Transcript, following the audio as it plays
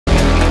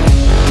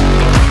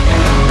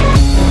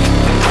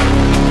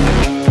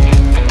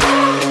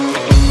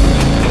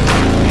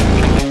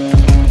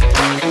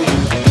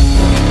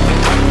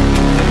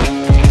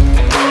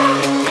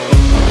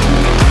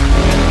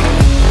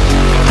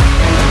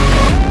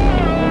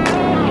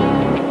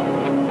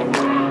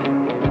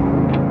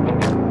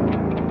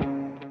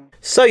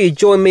So you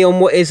join me on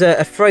what is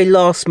a very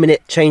last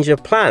minute change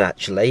of plan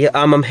actually.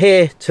 I'm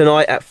here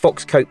tonight at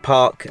Foxcote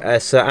Park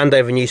as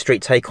Andover New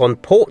Street take on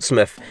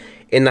Portsmouth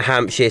in the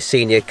Hampshire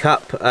Senior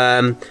Cup.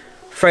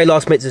 Very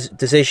last minute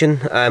decision.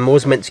 I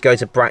was meant to go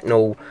to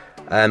Bracknell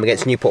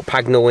against Newport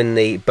Pagnell in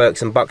the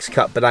Berks and Bucks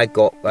Cup, but that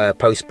got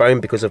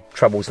postponed because of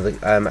troubles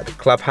at the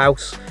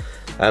clubhouse.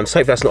 So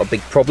hopefully that's not a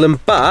big problem,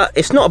 but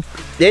it's not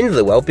the end of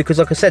the world because,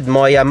 like I said,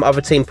 my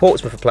other team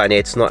Portsmouth are playing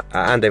here tonight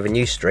at Andover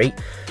New Street.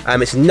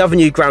 It's another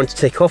new ground to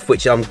tick off,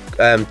 which I'm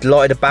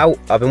delighted about.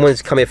 I've been wanting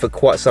to come here for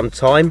quite some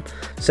time.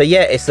 So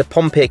yeah, it's the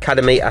Pompey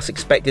Academy as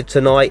expected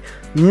tonight.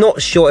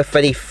 Not sure if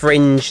any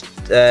fringe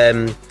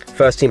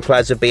first team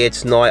players will be here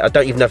tonight. I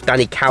don't even know if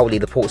Danny Cowley,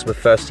 the Portsmouth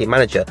first team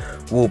manager,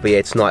 will be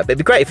here tonight, but it'd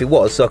be great if he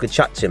was so I could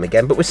chat to him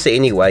again. But we'll see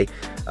anyway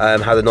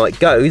how the night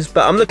goes,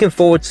 but I'm looking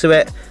forward to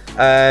it.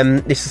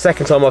 This is the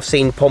second time I've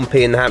seen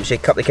Pompey in the Hampshire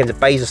Cup. They came to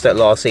Basingstoke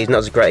last season. That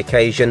was a great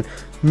occasion.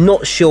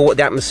 Not sure what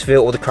the atmosphere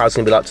or the crowd's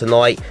going to be like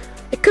tonight.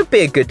 It could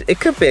be a good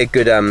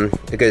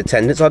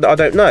attendance. I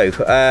don't know.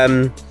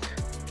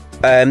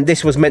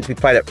 This was meant to be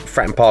played at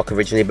Fratton Park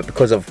originally, but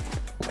because of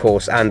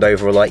course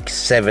Andover are like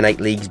 7-8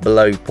 leagues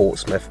below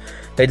Portsmouth,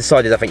 they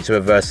decided I think to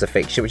reverse the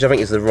fixture, which I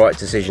think is the right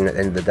decision at the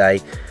end of the day.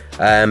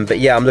 But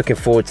yeah, I'm looking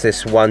forward to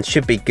this one.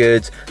 Should be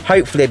good.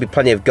 Hopefully there'll be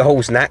plenty of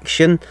goals in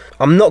action.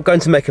 I'm not going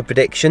to make a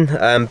prediction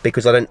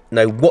because I don't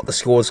know what the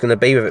score is going to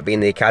be, with it being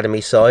the academy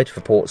side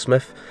for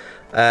Portsmouth.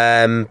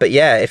 But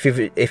yeah, if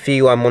you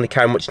want to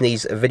carry on watching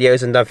these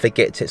videos, and don't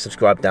forget to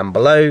subscribe down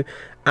below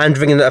and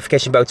ring the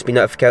notification bell to be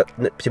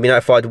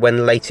notified when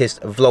the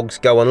latest vlogs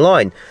go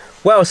online.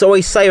 Well, as I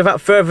always say, without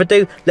further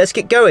ado, let's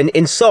get going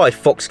inside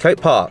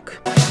Foxcote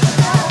Park.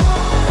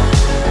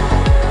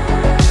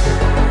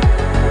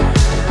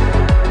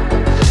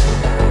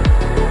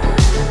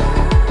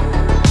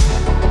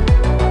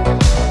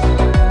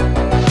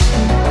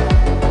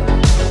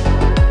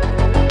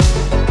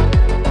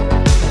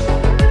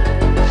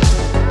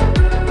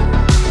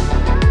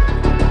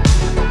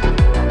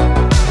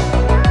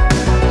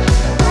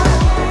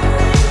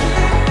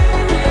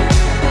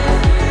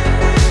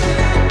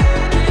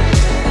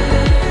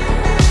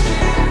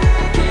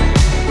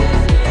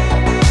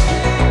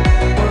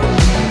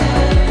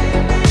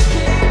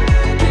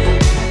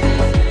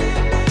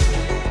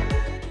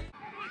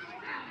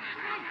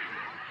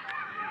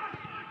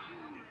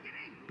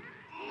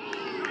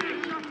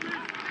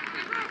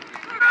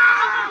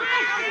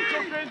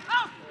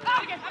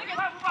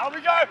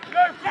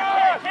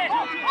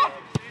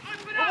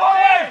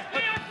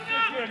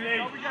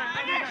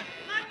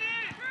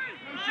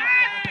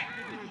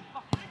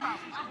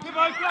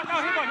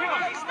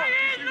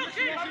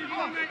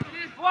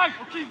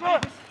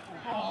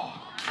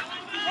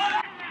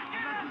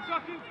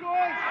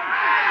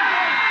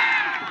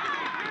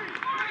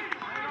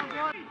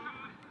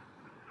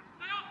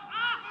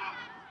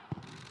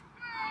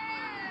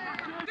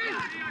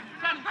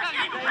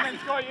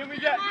 In we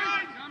get.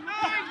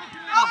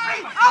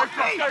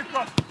 Alfie! Go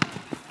cross.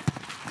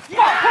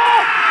 Yeah!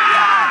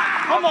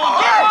 Come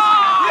on! Yes!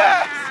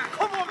 Yes!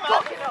 Come on, man!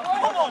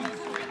 Come on!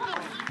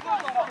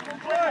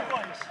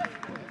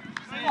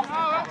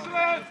 Oh,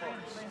 excellent!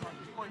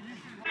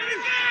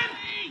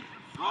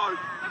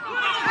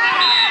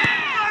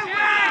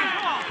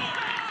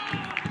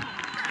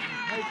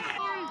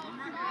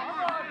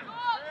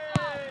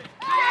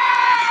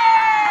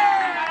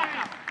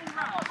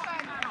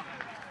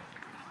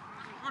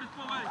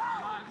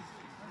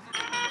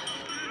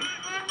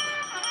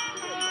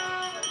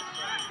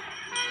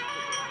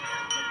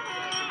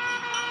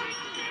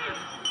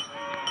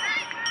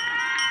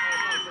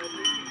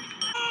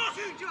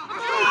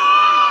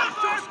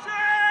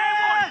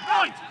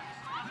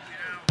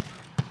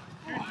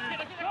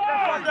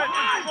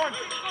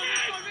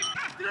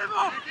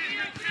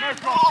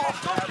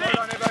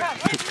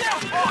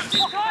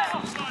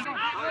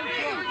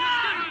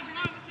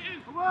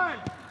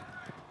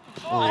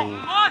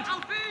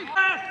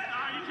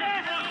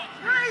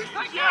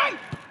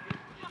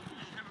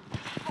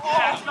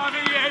 Yes, love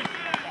it, you.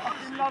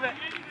 Fucking love it.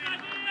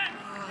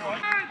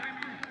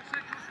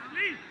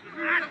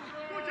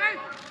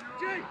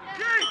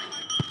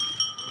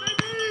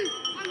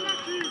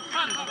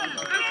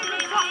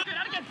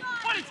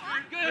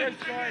 Good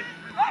try.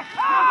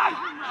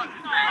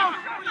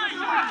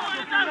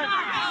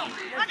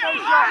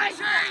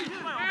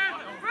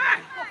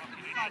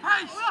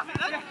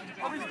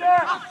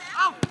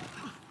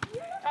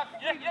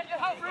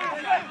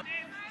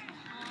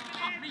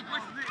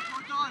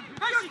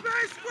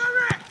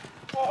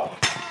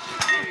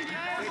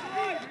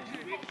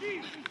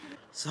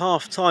 It's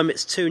half time.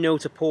 It's 2-0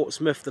 to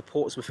Portsmouth, the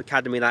Portsmouth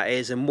Academy that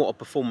is, and what a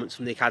performance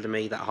from the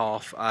academy that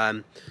half.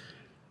 I'm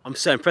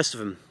so impressed with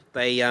them.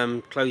 They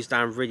closed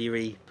down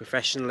really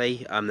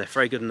professionally. They're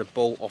very good on the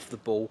ball, off the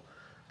ball.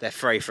 They're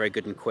very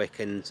good and quick,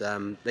 and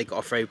they've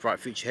got a very bright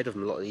future ahead of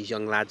them, a lot of these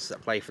young lads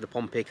that play for the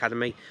Pompey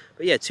Academy.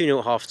 But yeah, 2-0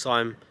 at half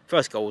time.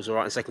 First goal was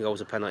alright and second goal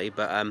was a penalty,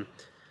 but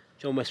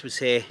John West was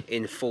here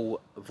in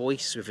full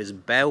voice with his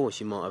bell, as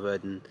you might have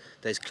heard in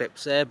those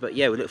clips there. But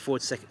yeah, we look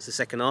forward to the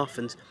second half,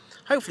 and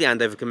hopefully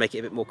Andover can make it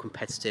a bit more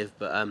competitive.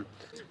 But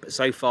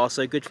so far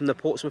so good from the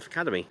Portsmouth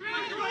Academy.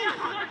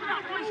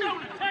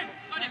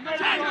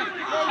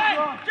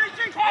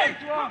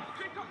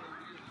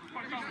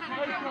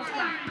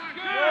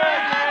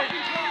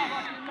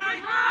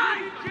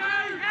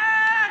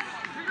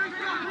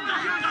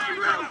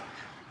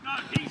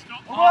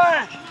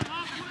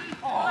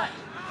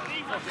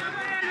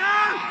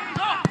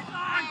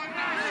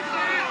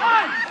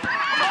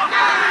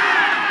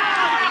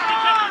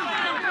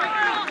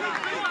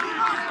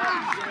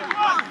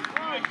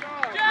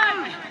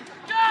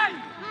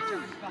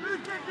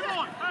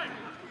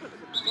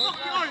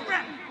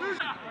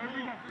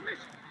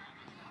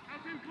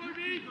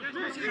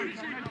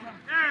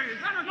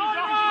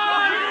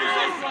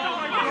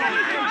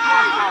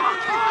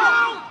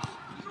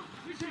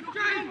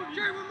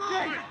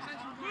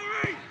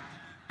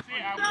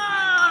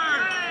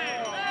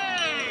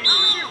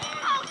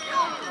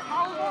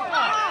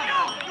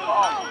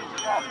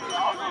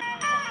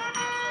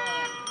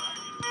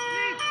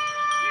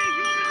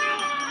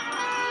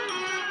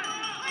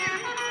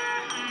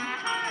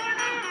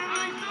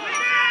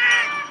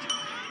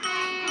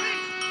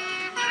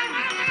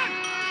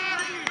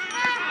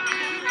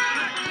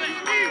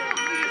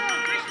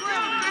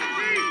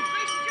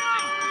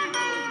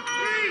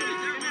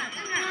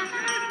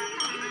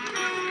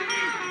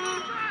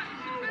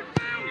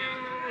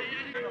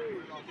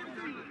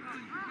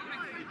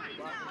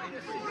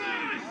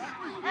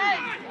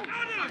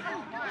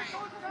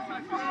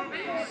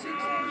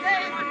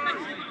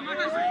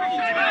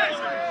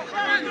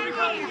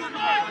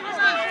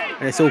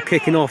 And it's all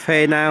kicking off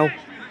here now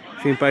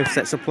between both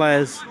sets of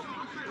players.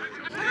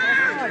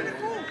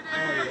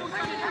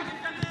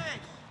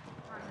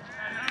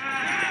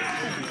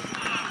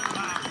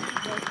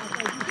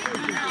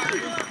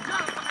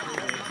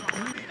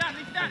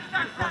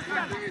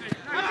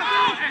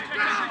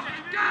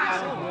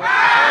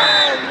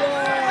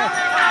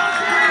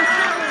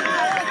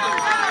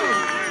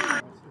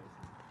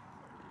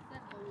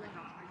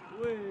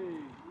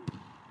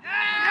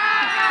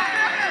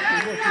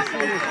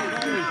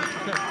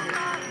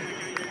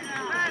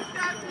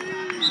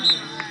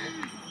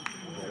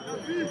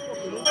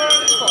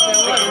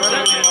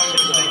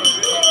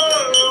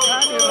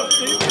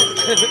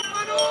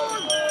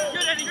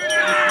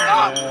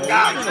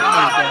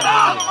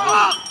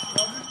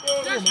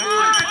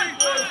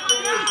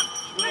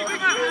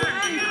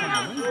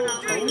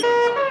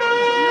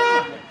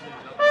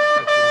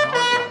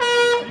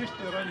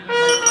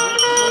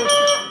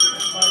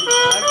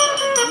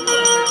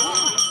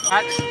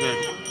 Accident.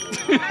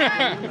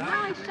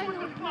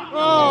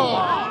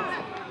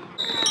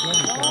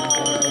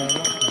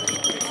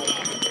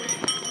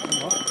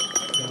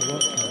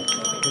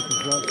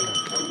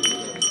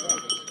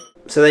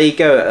 So there you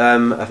go,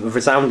 a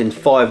resounding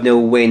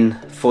 5-0 win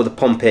for the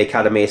Pompey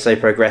Academy as they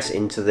progress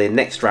into the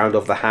next round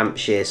of the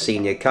Hampshire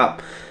Senior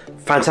Cup.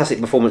 Fantastic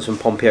performance from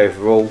Pompey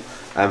overall.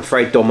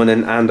 Very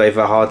dominant.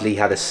 Andover hardly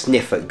had a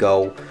sniff at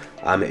goal.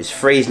 It was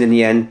freezing in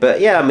the end,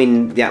 but yeah, I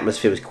mean, the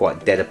atmosphere was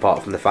quite dead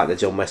apart from the fact that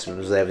John Westwood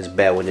was there with his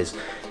bell and his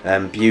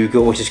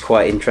bugle, which is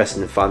quite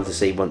interesting and fun to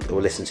see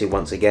or listen to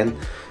once again.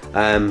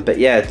 But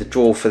yeah, the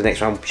draw for the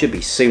next round should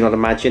be soon, I'd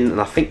imagine,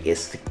 and I think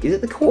is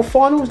it the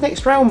quarterfinals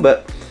next round?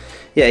 But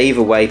yeah,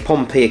 either way,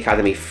 Pompey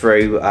Academy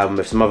through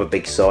with some other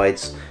big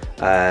sides.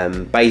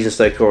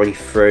 Basingstoke already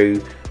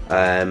through.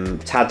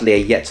 Tadley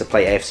are yet to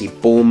play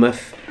AFC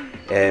Bournemouth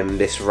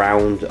this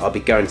round. I'll be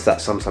going to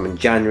that sometime in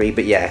January.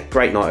 But yeah,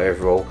 great night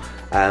overall.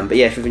 But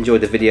yeah, if you've enjoyed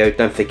the video,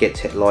 don't forget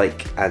to hit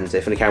like, and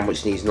if you can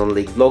watch these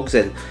non-league vlogs,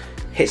 then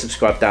hit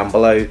subscribe down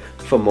below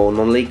for more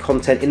non-league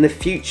content in the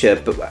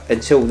future. But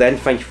until then,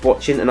 thank you for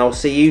watching, and I'll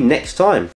see you next time.